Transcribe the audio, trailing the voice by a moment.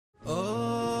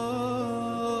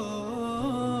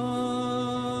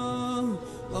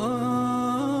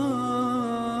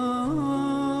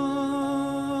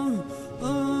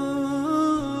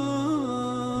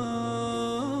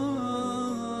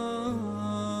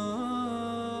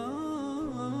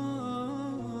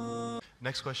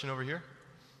Next question over here.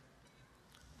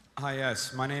 Hi,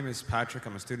 yes. My name is Patrick.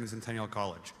 I'm a student at Centennial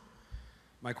College.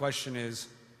 My question is,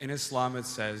 in Islam it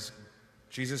says,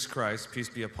 Jesus Christ, peace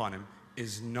be upon him,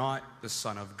 is not the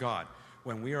Son of God.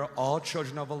 When we are all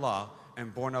children of Allah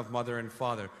and born of mother and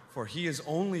father, for he is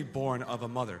only born of a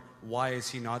mother, why is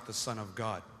he not the Son of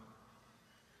God?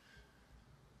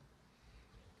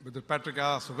 Brother Patrick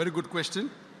asked a very good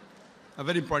question, a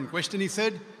very important question. He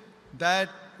said that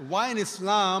why in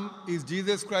Islam is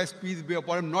Jesus Christ, peace be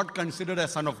upon him, not considered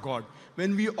as Son of God?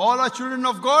 When we all are children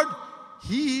of God,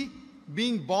 he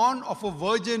being born of a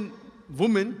virgin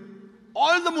woman,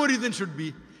 all the more reason should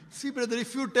be. See, brother,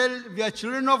 if you tell we are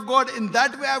children of God, in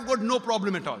that way I've got no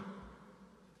problem at all.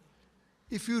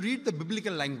 If you read the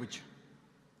biblical language,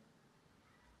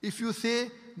 if you say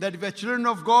that we are children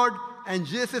of God and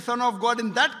Jesus is Son of God,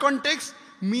 in that context,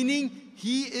 meaning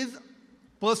he is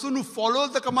person who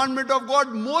follows the commandment of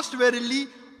God, most verily,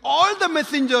 all the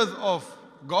messengers of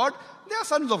God, they are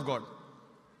sons of God.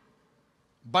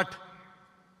 But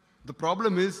the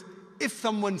problem is, if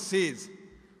someone says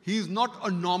he is not a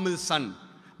normal son,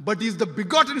 but he is the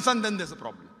begotten son, then there's a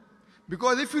problem.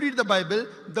 Because if you read the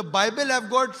Bible have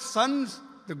got sons,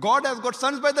 the God has got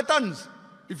sons by the tons.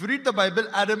 If you read the Bible,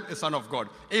 Adam is son of God,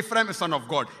 Ephraim is son of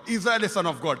God, Israel is son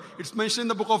of God. It's mentioned in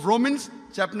the book of Romans,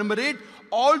 chapter number 8.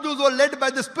 All those who are led by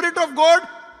the Spirit of God,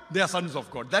 they are sons of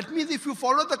God. That means if you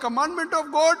follow the commandment of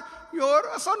God, you're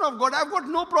a son of God. I've got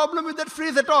no problem with that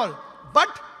phrase at all. But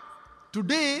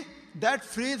today, that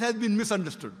phrase has been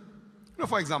misunderstood. You know,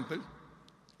 for example,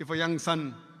 if a young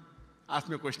son asks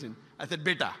me a question, I said,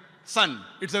 Beta, son,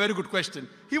 it's a very good question.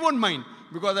 He won't mind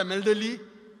because I'm elderly,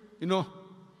 you know.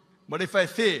 But if I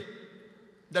say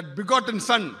that begotten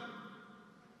son,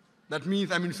 that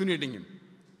means I'm insinuating him.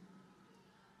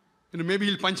 You know, maybe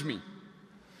he'll punch me.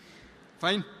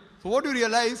 Fine? So what you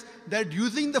realize, that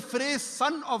using the phrase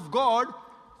son of God,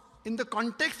 in the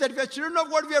context that we are children of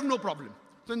God, we have no problem.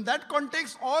 So in that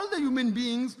context, all the human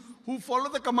beings who follow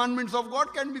the commandments of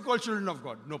God can be called children of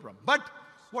God. No problem. But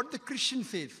what the Christian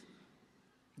says,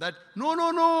 that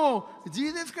no,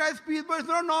 Jesus Christ, peace, but it's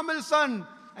not a normal son.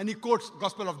 And he quotes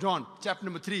Gospel of John, chapter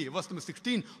number 3, verse number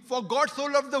 16. For God so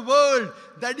loved the world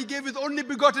that he gave his only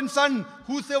begotten son.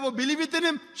 Whosoever believeth in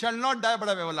him shall not die but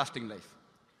have everlasting life.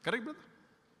 Correct, brother?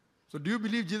 So do you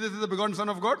believe Jesus is the begotten son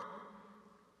of God?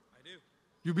 I do.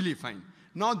 You believe, fine.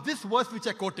 Now this verse which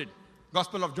I quoted,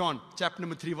 Gospel of John, chapter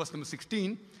number 3, verse number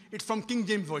 16, it's from King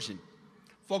James Version.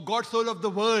 For God so loved the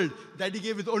world that he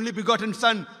gave his only begotten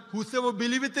son. Whosoever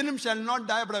believeth in him shall not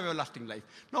die but have everlasting life.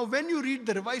 Now when you read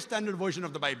the Revised Standard Version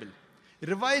of the Bible,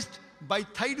 revised by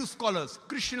Thaidu scholars,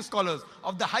 Christian scholars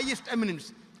of the highest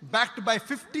eminence, backed by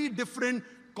 50 different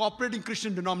cooperating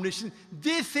Christian denominations,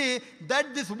 they say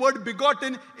that this word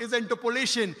begotten is an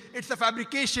interpolation, it's a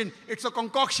fabrication, it's a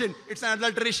concoction, it's an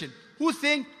adulteration. Who's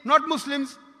saying? Not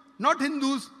Muslims, not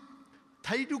Hindus.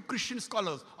 Thaidu Christian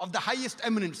scholars of the highest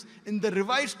eminence in the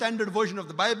Revised Standard Version of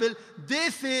the Bible,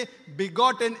 they say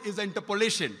begotten is an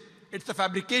interpolation. It's a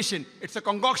fabrication, it's a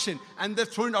concoction, and they're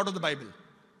thrown out of the Bible.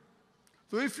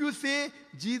 So if you say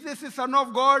Jesus is Son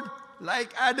of God,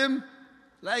 like Adam,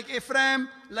 like Ephraim,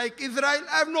 like Israel,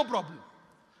 I have no problem.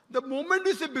 The moment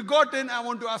you say begotten, I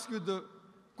want to ask you the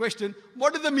question,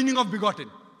 what is the meaning of begotten?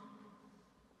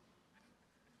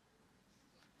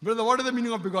 Brother, what is the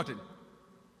meaning of begotten?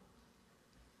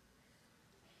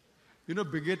 You know,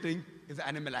 begetting is an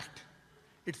animal act.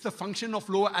 It's the function of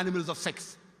lower animals of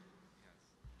sex.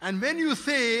 And when you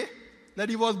say that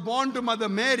he was born to Mother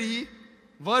Mary,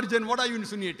 virgin, what are you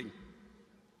insinuating?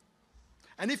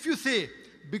 And if you say,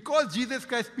 because Jesus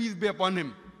Christ, peace be upon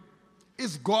him,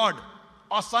 is God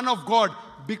or Son of God,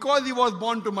 because he was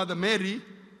born to Mother Mary,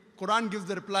 Quran gives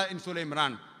the reply in Surah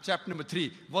Imran, chapter number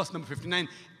 3, verse number 59.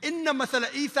 Inna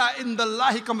masala Isa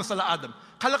indallahi ka masala Adam.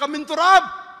 Khalaqa min turab.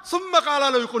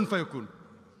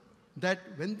 That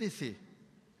when they say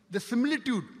the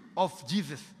similitude of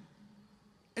Jesus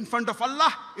in front of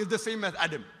Allah is the same as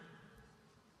Adam.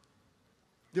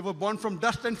 They were born from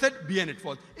dust and said, be and it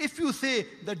was. If you say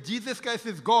that Jesus Christ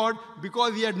is God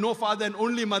because he had no father and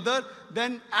only mother,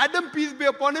 then Adam, peace be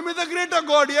upon him, is a greater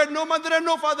God. He had no mother and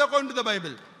no father according to the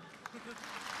Bible.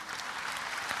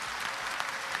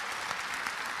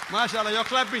 MashaAllah, you're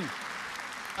clapping.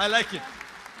 I like it.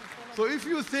 So if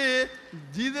you say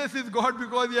Jesus is God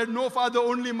because he had no father,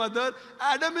 only mother,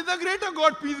 Adam is a greater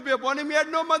God, peace be upon him. He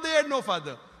had no mother, he had no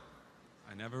father.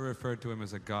 I never referred to him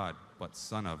as a God, but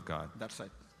Son of God. That's right.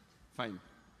 Fine.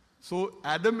 So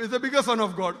Adam is a bigger son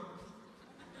of God.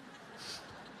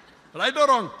 Right or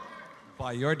wrong?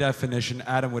 By your definition,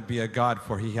 Adam would be a god,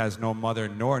 for he has no mother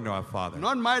nor no father.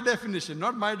 Not my definition,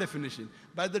 not my definition.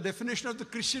 By the definition of the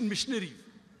Christian missionaries.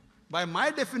 By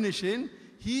my definition,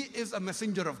 he is a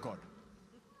messenger of God.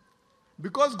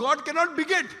 Because God cannot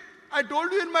beget. I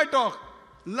told you in my talk.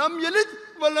 Lam yalid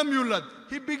wa lam yulad.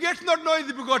 He begets not, nor is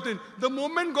he begotten. The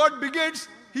moment God begets,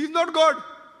 he is not God.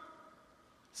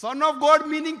 Son of God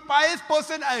meaning pious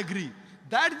person, I agree.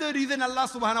 That's the reason Allah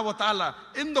subhanahu wa ta'ala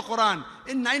in the Quran,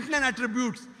 in 99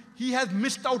 attributes, he has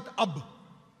missed out Ab,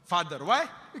 father. Why?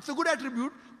 It's a good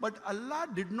attribute, but Allah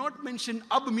did not mention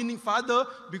Ab meaning father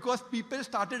because people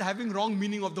started having wrong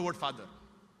meaning of the word father.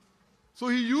 So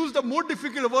he used the more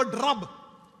difficult word Rab,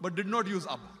 but did not use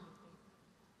Ab.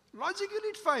 Logically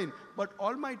it's fine, but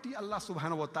Almighty Allah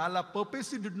subhanahu wa ta'ala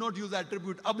purposely did not use the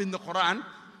attribute Ab in the Quran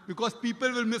because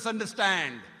people will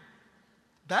misunderstand.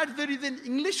 That's the reason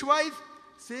English-wise,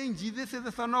 saying Jesus is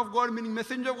the Son of God, meaning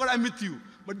messenger of God, I'm with you.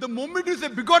 But the moment you say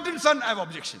begotten Son, I have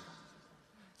objection.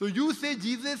 So you say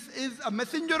Jesus is a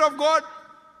messenger of God,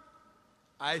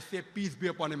 I say peace be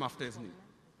upon him after his name.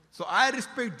 So I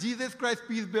respect Jesus Christ,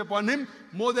 peace be upon him,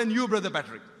 more than you, Brother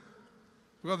Patrick.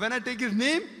 Because when I take his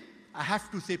name, I have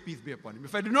to say peace be upon him.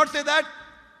 If I do not say that,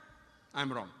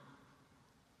 I'm wrong.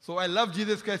 So I love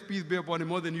Jesus Christ, peace be upon him,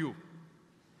 more than you.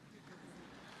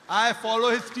 I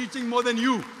follow his teaching more than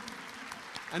you.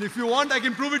 And if you want, I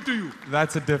can prove it to you.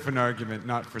 That's a different argument,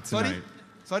 not for tonight.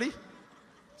 Sorry?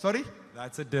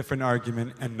 That's a different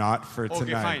argument and not for tonight.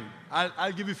 Okay, fine.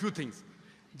 I'll give you a few things.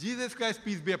 Jesus Christ,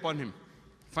 peace be upon him.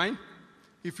 Fine?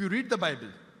 If you read the Bible,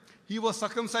 he was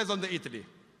circumcised on the 8th day.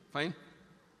 Fine?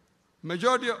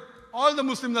 Majority of all the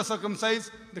Muslims are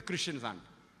circumcised, the Christians aren't.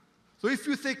 So if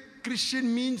you say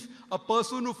Christian means a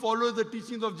person who follows the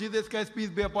teachings of Jesus Christ, peace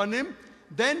be upon him,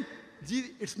 then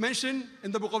it's mentioned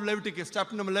in the book of Leviticus,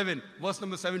 chapter number 11, verse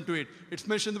number 7 to 8. It's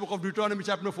mentioned in the book of Deuteronomy,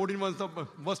 chapter number 14,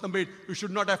 verse number 8, you should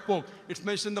not have pork. It's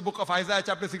mentioned in the book of Isaiah,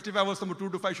 chapter 65, verse number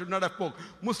 2 to 5, should not have pork.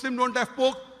 Muslims don't have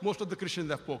pork, most of the Christians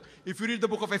have pork. If you read the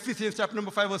book of Ephesians, chapter number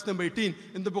 5, verse number 18,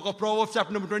 in the book of Proverbs,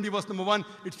 chapter number 20, verse number 1,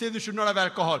 it says you should not have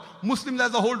alcohol. Muslims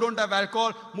as a whole don't have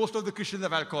alcohol, most of the Christians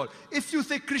have alcohol. If you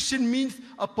say Christian means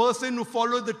a person who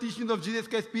follows the teachings of Jesus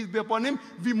Christ, peace be upon him,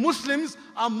 we Muslims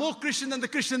are more Christian than the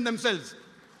Christians themselves.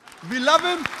 We love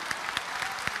him.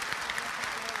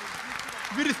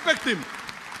 We respect him.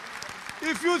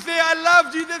 If you say, I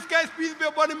love Jesus Christ, peace be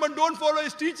upon him, but don't follow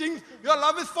his teachings, your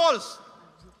love is false.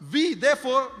 We,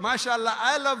 therefore, mashallah,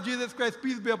 I love Jesus Christ,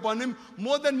 peace be upon him,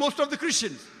 more than most of the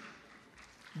Christians.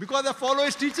 Because I follow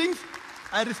his teachings,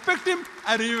 I respect him,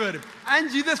 I revere him. And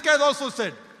Jesus Christ also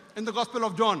said, in the Gospel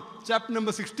of John, chapter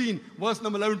number 16, verse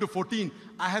number 11 to 14,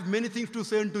 I have many things to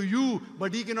say unto you,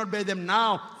 but ye cannot bear them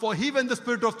now. For he, when the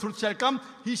Spirit of truth shall come,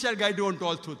 he shall guide you unto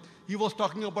all truth. He was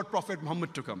talking about Prophet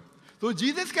Muhammad to come. So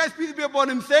Jesus Christ, peace be upon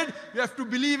him, said, you have to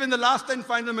believe in the last and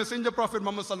final messenger, Prophet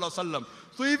Muhammad sallallahu alaihi wasallam.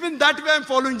 So even that way I'm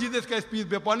following Jesus Christ, peace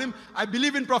be upon him. I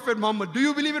believe in Prophet Muhammad. Do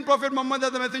you believe in Prophet Muhammad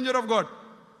as the messenger of God?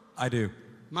 I do.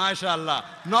 MashaAllah.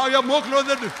 Now you're more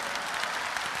closer to...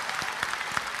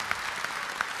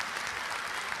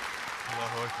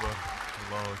 Allahu Akbar.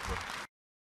 Allahu Akbar.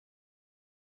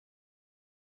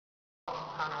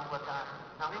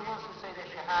 Now he wants to say the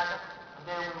Shahada, and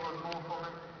then we will move on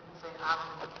and say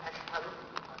Ashhadu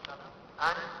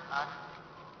an la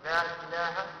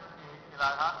ilaha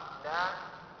illallah,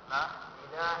 la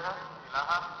ilaha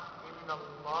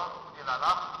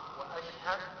illallah, wa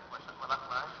ashhad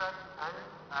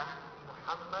an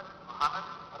Muhammad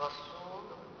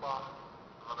Rasulullah.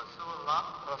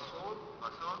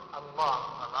 Rasul Allah.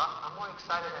 I'm more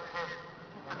excited than him.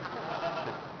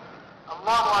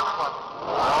 Allahu Akbar.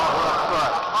 Allahu Akbar.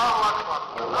 Allahu Akbar.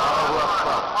 Allahu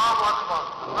Akbar.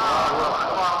 Allahu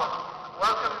Akbar.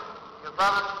 Welcome your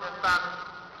brothers and your family.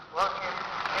 Welcome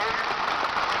in.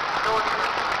 Showing you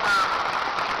that Islam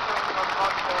is what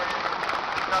God says.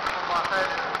 Jazakumullah khair.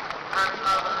 And